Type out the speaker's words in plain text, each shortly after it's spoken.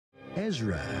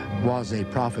Ezra was a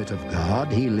prophet of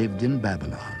God. He lived in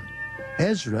Babylon.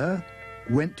 Ezra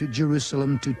went to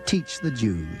Jerusalem to teach the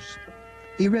Jews.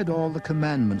 He read all the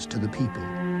commandments to the people.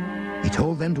 He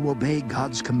told them to obey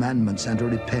God's commandments and to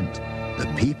repent. The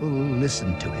people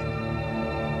listened to him.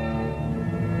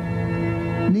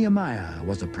 Nehemiah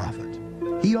was a prophet.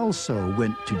 He also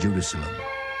went to Jerusalem.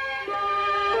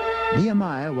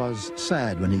 Nehemiah was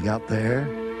sad when he got there.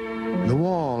 The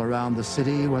wall around the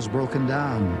city was broken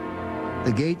down.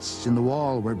 The gates in the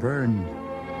wall were burned.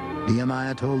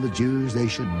 Nehemiah told the Jews they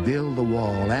should build the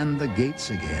wall and the gates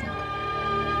again.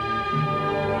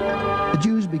 The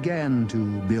Jews began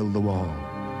to build the wall.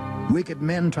 Wicked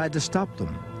men tried to stop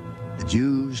them. The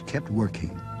Jews kept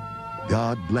working.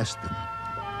 God blessed them.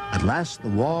 At last the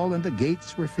wall and the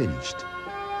gates were finished.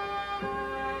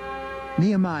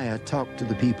 Nehemiah talked to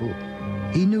the people.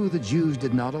 He knew the Jews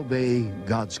did not obey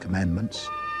God's commandments.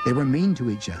 They were mean to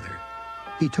each other.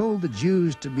 He told the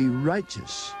Jews to be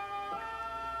righteous.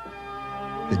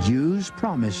 The Jews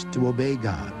promised to obey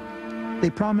God. They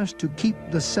promised to keep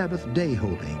the Sabbath day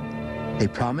holy. They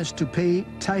promised to pay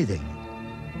tithing.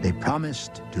 They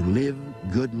promised to live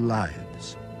good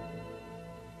lives.